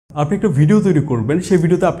আপনি একটা ভিডিও তৈরি করবেন, সেই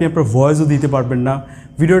ভিডিওতে আপনি আপনার ভয়েসও দিতে পারবেন না,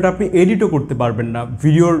 ভিডিওটা আপনি এডিটও করতে পারবেন না,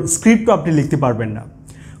 ভিডিওর স্ক্রিপ্টও আপনি লিখতে পারবেন না।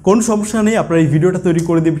 কোনো সমস্যা নেই, আপনার এই ভিডিওটা তৈরি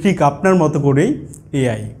করে দেবে ঠিক আপনার মতো করেই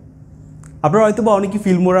এআই। আপনারা হয়তো বা অনেকেই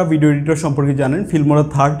ফিল্মোরা ভিডিও এডিটর সম্পর্কে জানেন। ফিল্মোরা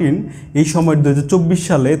 13 এই সময় 2024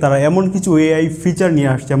 সালে তারা এমন কিছু এআই ফিচার নিয়ে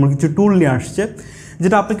আসছে, এমন কিছু টুল নিয়ে আসছে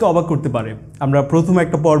যেটা আপনাকে অবাক করতে পারে। আমরা প্রথম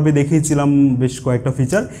একটা পর্বে দেখিয়েছিলাম বেশ কয়েকটা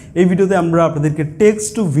ফিচার। এই ভিডিওতে আমরা আপনাদেরকে টেক্সট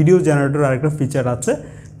টু ভিডিও জেনারেটর আরেকটা ফিচার আছে,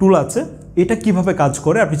 টুল আছে, এটা কিভাবে কাজ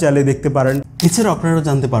করে আপনি চাইলে দেখতে পারেন। এছাড়া আপনারা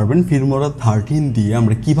জানতে পারবেন ফিল্মোরা 13 দিয়ে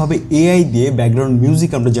আমরা কিভাবে এআই দিয়ে ব্যাকগ্রাউন্ড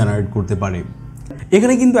মিউজিক আমরা জেনারেট করতে পারি।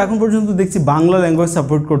 এখানে কিন্তু এখন পর্যন্ত দেখছি বাংলা ল্যাঙ্গুয়েজ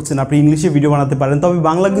সাপোর্ট করছেন, আপনি ইংলিশে ভিডিও বানাতে পারেন, তবে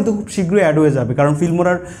বাংলা কিন্তু খুব শীঘ্রই অ্যাড হয়ে যাবে, কারণ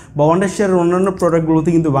ফিল্মোরার বা ওয়ান্ডারশেয়ারের অন্যান্য প্রোডাক্টগুলোতে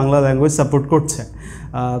কিন্তু বাংলা ল্যাঙ্গুয়েজ সাপোর্ট করছে।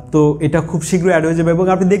 তো এটা খুব শীঘ্রই অ্যাড হয়ে যাবে এবং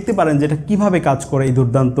আপনি দেখতে পারেন যে এটা কীভাবে কাজ করে এই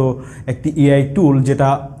দুর্দান্ত একটি এআই টুল, যেটা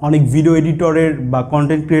অনেক ভিডিও এডিটরের বা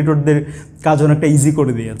কন্টেন্ট ক্রিয়েটরদের কাজ অনেকটা ইজি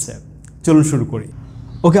করে দিয়েছে। চলুন শুরু করি।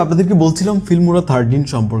 ওকে, আপনাদেরকে বলছিলাম ফিল্মোরা 13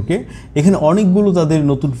 সম্পর্কে। এখানে অনেকগুলো তাদের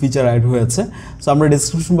নতুন ফিচার অ্যাড হয়েছে। সো আমরা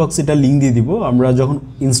ডেসক্রিপশন বক্সে এটা লিঙ্ক দিয়ে দিব। আমরা যখন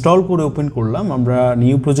ইনস্টল করে ওপেন করলাম, আমরা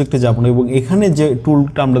নিউ প্রজেক্টে যাব না এবং এখানে যে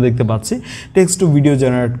টুলটা আমরা দেখতে পাচ্ছি টেক্সট টু ভিডিও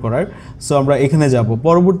জেনারেট করার, সো আমরা এখানে যাব।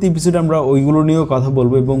 পরবর্তী এপিসোডে আমরা ওইগুলো নিয়েও কথা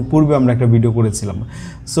বলবো এবং পূর্বে আমরা একটা ভিডিও করেছিলাম।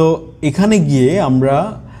 সো এখানে গিয়ে আমরা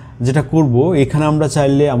যেটা করব, এখানে আমরা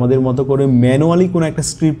চাইলে আমাদের মতো করে ম্যানুয়ালি কোনো একটা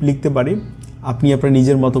স্ক্রিপ্ট লিখতে পারি। আপনি আপনার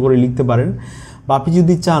নিজের মতো করে লিখতে পারেন, বা আপনি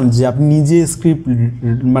যদি চান যে আপনি নিজে স্ক্রিপ্ট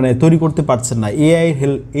মানে তৈরি করতে পারছেন না,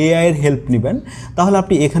 এআইয়ের হেল্প নেবেন, তাহলে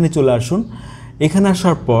আপনি এখানে চলে আসুন। এখানে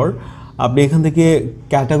আসার পর আপনি এখান থেকে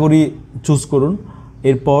ক্যাটাগরি চুজ করুন।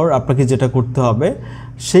 এরপর আপনাকে যেটা করতে হবে,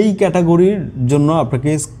 সেই ক্যাটাগরির জন্য আপনাকে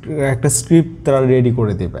একটা স্ক্রিপ্ট তারা রেডি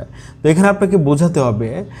করে দেবে। তো এখানে আপনাকে বোঝাতে হবে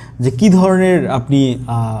যে কী ধরনের আপনি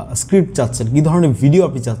স্ক্রিপ্ট চাচ্ছেন, কী ধরনের ভিডিও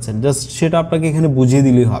আপনি চাচ্ছেন, জাস্ট সেটা আপনাকে এখানে বুঝিয়ে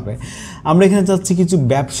দিলেই হবে। আমরা এখানে চাচ্ছি কিছু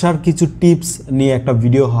ব্যবসার কিছু টিপস নিয়ে একটা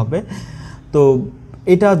ভিডিও হবে। তো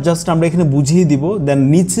এটা জাস্ট আমরা এখানে বুঝিয়ে দিব। দেন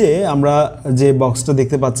নিচে আমরা যে বক্সটা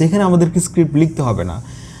দেখতে পাচ্ছি, এখানে আমাদেরকে স্ক্রিপ্ট লিখতে হবে না।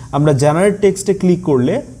 আমরা জেনারেট টেক্সটে ক্লিক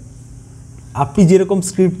করলে আপনি যেরকম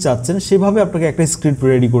স্ক্রিপ্ট চাচ্ছেন সেভাবে আপনাকে একটা স্ক্রিপ্ট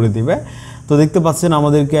রেডি করে দিবে। তো দেখতে পাচ্ছেন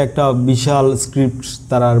আমাদেরকে একটা বিশাল স্ক্রিপ্ট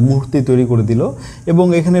তারা মুহূর্তে তৈরি করে দিল এবং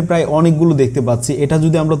এখানে প্রায় অনেকগুলো দেখতে পাচ্ছি। এটা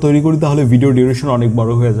যদি আমরা তৈরি করি তাহলে ভিডিও ডিউরেশন অনেক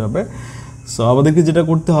বড় হয়ে যাবে। সো আমাদেরকে যেটা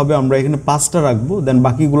করতে হবে, আমরা এখানে 5টা রাখবো, দেন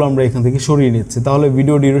বাকিগুলো আমরা এখান থেকে সরিয়ে নিচ্ছি, তাহলে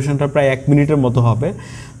ভিডিও ডিউরেশনটা প্রায় 1 মিনিটের মতো হবে।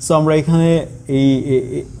 সো আমরা এখানে এই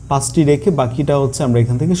 5টি রেখে বাকিটা হচ্ছে আমরা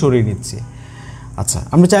এখান থেকে সরিয়ে নিচ্ছি। আচ্ছা,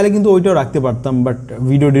 আমরা চাইলে কিন্তু ওইটাও রাখতে পারতাম, বাট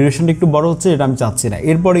ভিডিও ডিউরেশনটা একটু বড় হচ্ছে, এটা আমি চাচ্ছি না।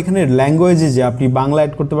 এরপর এখানে ল্যাঙ্গুয়েজে যে আপনি বাংলা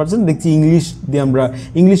অ্যাড করতে পারছেন, দেখছি ইংলিশ দিয়ে আমরা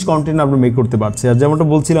ইংলিশ কন্টেন্ট আমরা মেক করতে পারছি। আর যেমনটা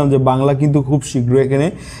বলছিলাম যে বাংলা কিন্তু খুব শীঘ্রই এখানে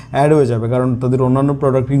অ্যাড হয়ে যাবে, কারণ তাদের অন্যান্য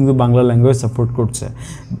প্রোডাক্ট কিন্তু বাংলা ল্যাঙ্গুয়েজ সাপোর্ট করছে।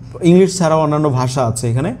 ইংলিশ ছাড়াও অন্যান্য ভাষা আছে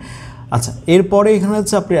এখানে। আচ্ছা, এরপরে এখানে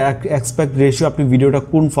হচ্ছে আপনি এক্সপেক্ট রেশিও, আপনি ভিডিওটা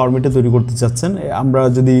কোন ফরম্যাটে তৈরি করতে চাচ্ছেন। আমরা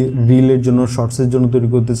যদি রিলের জন্য, শর্টসের জন্য তৈরি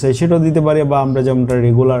করতে চাই সেটাও দিতে পারি, বা আমরা যেমনটা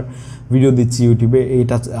রেগুলার ভিডিও দিচ্ছি ইউটিউবে,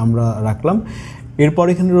 এইটা আমরা রাখলাম। এরপর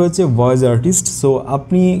এখানে রয়েছে ভয়েস আর্টিস্ট। সো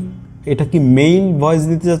আপনি এটা কি মেইল ভয়েস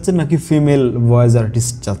দিতে চাচ্ছেন নাকি ফিমেল ভয়েস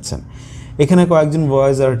আর্টিস্ট চাচ্ছেন। এখানে কয়েকজন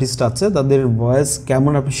ভয়েস আর্টিস্ট আছে, তাদের ভয়েস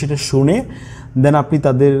কেমন আপনি সেটা শুনে দেন আপনি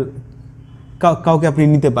তাদের কাউকে আপনি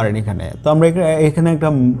নিতে পারেন এখানে। তো আমরা এখানে একটা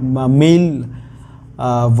মেইল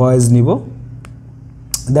ভয়েস নিব,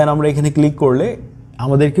 দেন আমরা এখানে ক্লিক করলে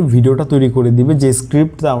আমাদেরকে ভিডিওটা তৈরি করে দিবে।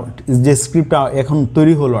 যে স্ক্রিপ্টটা এখন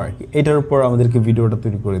তৈরি হলো আর কি, এটার উপর আমাদেরকে ভিডিওটা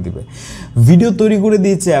তৈরি করে দিবে। ভিডিও তৈরি করে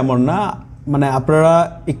দিয়েছে এমন না, মানে আপনারা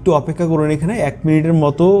একটু অপেক্ষা করুন, এখানে 1 মিনিটের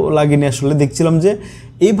মতো লাগেনি আসলে। দেখছিলাম যে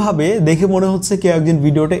এইভাবে দেখে মনে হচ্ছে কেউ একজন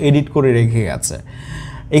ভিডিওটা এডিট করে রেখে গেছে।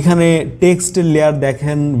 এখানে টেক্সটের লেয়ার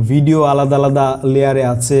দেখেন, ভিডিও আলাদা আলাদা লেয়ারে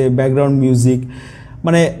আছে, ব্যাকগ্রাউন্ড মিউজিক,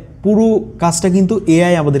 মানে পুরো কাজটা কিন্তু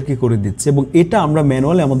এআই আমাদেরকে করে দিচ্ছে এবং এটা আমরা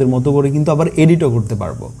ম্যানুয়ালি আমাদের মতো করে কিন্তু আবার এডিটও করতে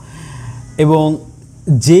পারবো। এবং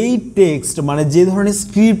যেই টেক্সট মানে যে ধরনের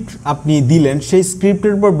স্ক্রিপ্ট আপনি দিলেন, সেই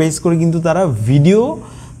স্ক্রিপ্টের উপর বেস করে কিন্তু তারা ভিডিও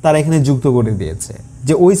তারা এখানে যুক্ত করে দিয়েছে,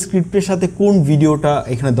 যে ওই স্ক্রিপ্টের সাথে কোন ভিডিওটা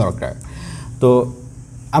এখানে দরকার। তো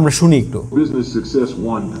আমরা শুনি একটু। Business success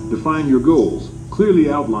 1. Define your goals. Clearly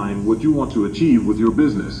outline what you want to achieve with your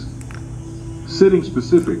business. Setting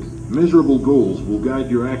specific, measurable goals will guide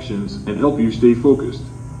your actions and help you stay focused.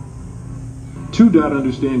 2.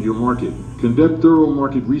 Understand your market. Conduct thorough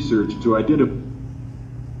market research to identify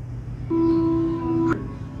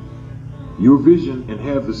your vision and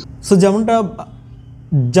have the যেমনটা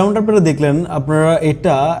আপনারা দেখলেন, আপনারা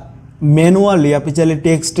এটা manually আপনি চাইলে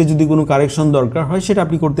টেক্সটে যদি কোনো কারেকশন দরকার হয় সেটা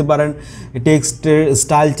আপনি করতে পারেন, টেক্সটের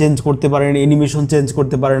স্টাইল চেঞ্জ করতে পারেন, অ্যানিমেশন চেঞ্জ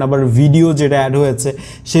করতে পারেন, আবার ভিডিও যেটা অ্যাড হয়েছে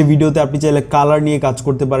সেই ভিডিওতে আপনি চাইলে কালার নিয়ে কাজ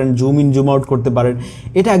করতে পারেন, জুম ইন জুম আউট করতে পারেন।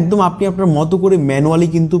 এটা একদম আপনি আপনার মতো করে ম্যানুয়ালি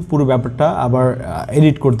কিন্তু পুরো ব্যাপারটা আবার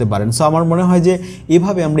এডিট করতে পারেন। সো আমার মনে হয় যে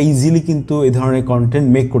এভাবে আমরা ইজিলি কিন্তু এই ধরনের কন্টেন্ট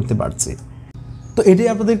মেক করতে পারছি। তো এটাই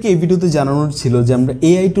আপনাদেরকে এই ভিডিওতে জানানোর ছিল যে আমরা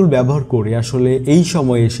এআই টুল ব্যবহার করে আসলে এই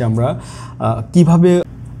সময়ে এসে আমরা কিভাবে।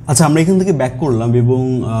 আচ্ছা, আমরা এখান থেকে ব্যাক করলাম এবং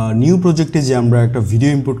নিউ প্রজেক্টে যে আমরা একটা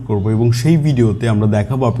ভিডিও ইম্পোর্ট করব এবং সেই ভিডিওতে আমরা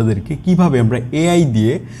দেখাবো আপনাদেরকে কিভাবে আমরা এআই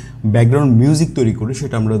দিয়ে ব্যাকগ্রাউন্ড মিউজিক তৈরি করি,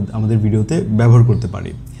 সেটা আমরা আমাদের ভিডিওতে ব্যবহার করতে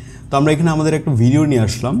পারি। তো আমরা এখানে আমাদের একটা ভিডিও নিয়ে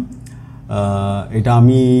আসলাম, এটা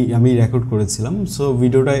আমি রেকর্ড করেছিলাম। সো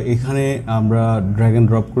ভিডিওটা এখানে আমরা ড্র্যাগ অ্যান্ড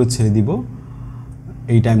ড্রপ করে ছেড়ে দিব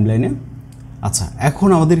এই টাইমলাইনে। আচ্ছা, এখন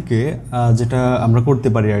আমাদেরকে যেটা আমরা করতে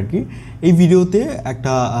পারি আর কি, এই ভিডিওতে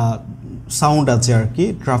একটা সাউন্ড আছে আর কি,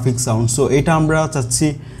 ট্রাফিক সাউন্ড। সো এটা আমরা চাচ্ছি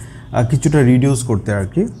কিছুটা রিডিউস করতে আর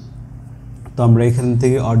কি। তো আমরা এখান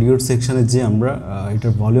থেকে অডিওর সেকশানে যে আমরা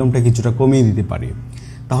এটার ভলিউমটা কিছুটা কমিয়ে দিতে পারি,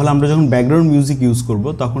 তাহলে আমরা যখন ব্যাকগ্রাউন্ড মিউজিক ইউজ করব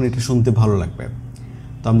তখন এটা শুনতে ভালো লাগবে।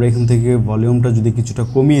 তো আমরা এখান থেকে ভলিউমটা যদি কিছুটা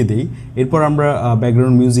কমিয়ে দিই, এরপর আমরা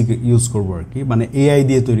ব্যাকগ্রাউন্ড মিউজিক ইউজ করব আর কি, মানে এআই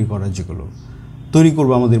দিয়ে তৈরি করা যেগুলো তৈরি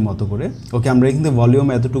করবো আমাদের মতো করে। ওকে, আমরা এখান থেকে ভলিউম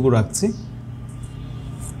এতটুকু রাখছি।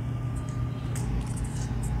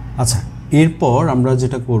 আচ্ছা, এরপর আমরা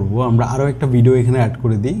যেটা করব, আমরা আরও একটা ভিডিও এখানে অ্যাড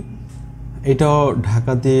করে দিই। এটাও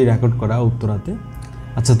ঢাকাতে রেকর্ড করা, উত্তরাতে।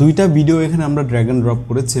 আচ্ছা, দুইটা ভিডিও এখানে আমরা ড্র্যাগ অ্যান্ড ড্রপ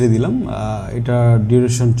করে ছেড়ে দিলাম। এটা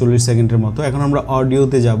ডিউরেশন 40 সেকেন্ডের মতো। এখন আমরা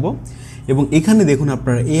অডিওতে যাব এবং এখানে দেখুন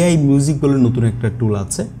আপনার এআই মিউজিক বলে নতুন একটা টুল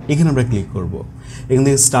আছে, এখানে আমরা ক্লিক করব। এখান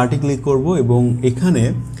থেকে স্টার্টে ক্লিক করব এবং এখানে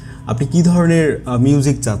আপনি কী ধরনের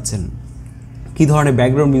মিউজিক চাচ্ছেন, কী ধরনের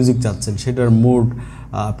ব্যাকগ্রাউন্ড মিউজিক চাচ্ছেন সেটার মোড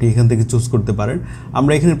আপনি এখান থেকে চুজ করতে পারেন।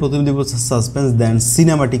 আমরা এখানে প্রথমে দেব সাসপেন্স, দেন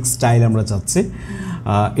সিনেমাটিক স্টাইল আমরা চাচ্ছি।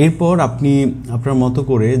 এরপর আপনি আপনার মতো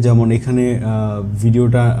করে, যেমন এখানে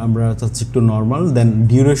ভিডিওটা আমরা চাচ্ছি একটু নর্মাল, দেন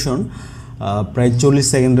ডিউরেশন প্রায় 40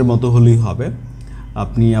 সেকেন্ডের মতো হলেই হবে।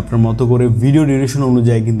 আপনি আপনার মতো করে ভিডিও ডিউরেশন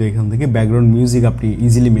অনুযায়ী কিন্তু এখান থেকে ব্যাকগ্রাউন্ড মিউজিক আপনি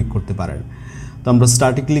ইজিলি মেক করতে পারেন। তো আমরা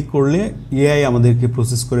স্টার্টে ক্লিক করলে এআই আমাদেরকে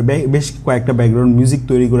প্রসেস করে বেশ কয়েকটা ব্যাকগ্রাউন্ড মিউজিক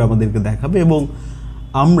তৈরি করে আমাদেরকে দেখাবে এবং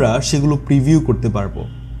আমরা সেগুলো প্রিভিউ করতে পারবো।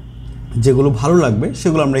 যেগুলো ভালো লাগবে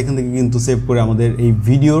সেগুলো আমরা এখান থেকে কিন্তু সেভ করে আমাদের এই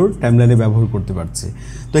ভিডিওর টাইমলাইনে ব্যবহার করতে পারছি।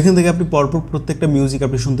 তো এখান থেকে আপনি পরপর প্রত্যেকটা মিউজিক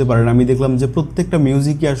আপনি শুনতে পারেন। আমি দেখলাম যে প্রত্যেকটা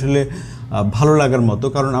মিউজিকই আসলে ভালো লাগার মতো,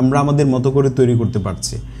 কারণ আমরা আমাদের মতো করে তৈরি করতে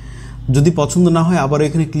পারছি। যদি পছন্দ না হয় আবার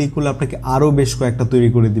এখানে ক্লিক করলে আপনাকে আরও বেশ কয়েকটা তৈরি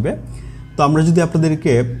করে দিবে। তো আমরা যদি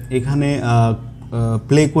আপনাদেরকে এখানে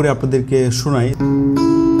প্লে করে আপনাদেরকে শোনাই,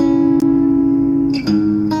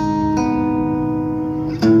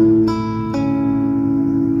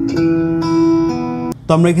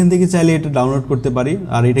 তো আমরা এখান থেকে চাইলে এটা ডাউনলোড করতে পারি।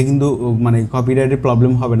 আর এটা কিন্তু মানে কপিরাইটের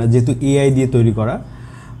প্রবলেম হবে না, যেহেতু এআই দিয়ে তৈরি করা।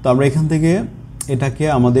 তো আমরা এখান থেকে এটাকে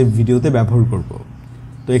আমাদের ভিডিওতে ব্যবহার করব।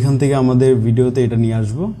 তো এখান থেকে আমাদের ভিডিওতে এটা নিয়ে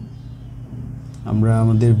আসব। আমরা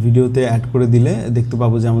আমাদের ভিডিওতে অ্যাড করে দিলে দেখতে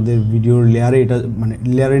পাবো যে আমাদের ভিডিওর লেয়ারে এটা, মানে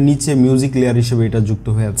লেয়ারের নিচে মিউজিক লেয়ার হিসেবে এটা যুক্ত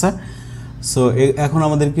হয়ে আছে। সো এখন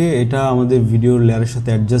আমাদেরকে এটা আমাদের ভিডিওর লেয়ারের সাথে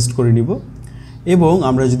অ্যাডজাস্ট করে নিব এবং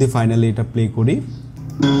আমরা যদি ফাইনালি এটা প্লে করি,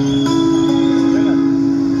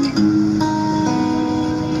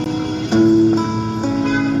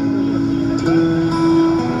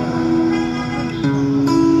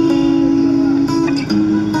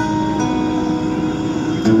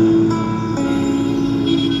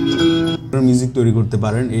 মিউজিক তৈরি করতে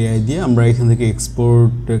পারেন এআই দিয়ে। আমরা এখান থেকে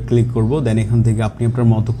এক্সপোর্ট ক্লিক করব, দেন এখান থেকে আপনি আপনার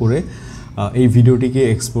মতো করে এই ভিডিওটিকে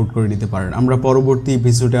এক্সপোর্ট করে নিতে পারেন। আমরা পরবর্তী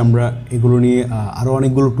এপিসোডে আমরা এগুলো নিয়ে আরও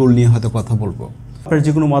অনেকগুলো টুল নিয়ে হয়তো কথা বলবো। আপনার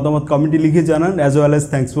যে কোনো মতামত কমেন্টে লিখে জানান। As well as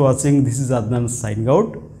thanks for watching. This is Adnan signing out.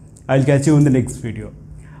 I will catch you in the next video.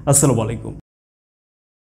 আসসালামু আলাইকুম।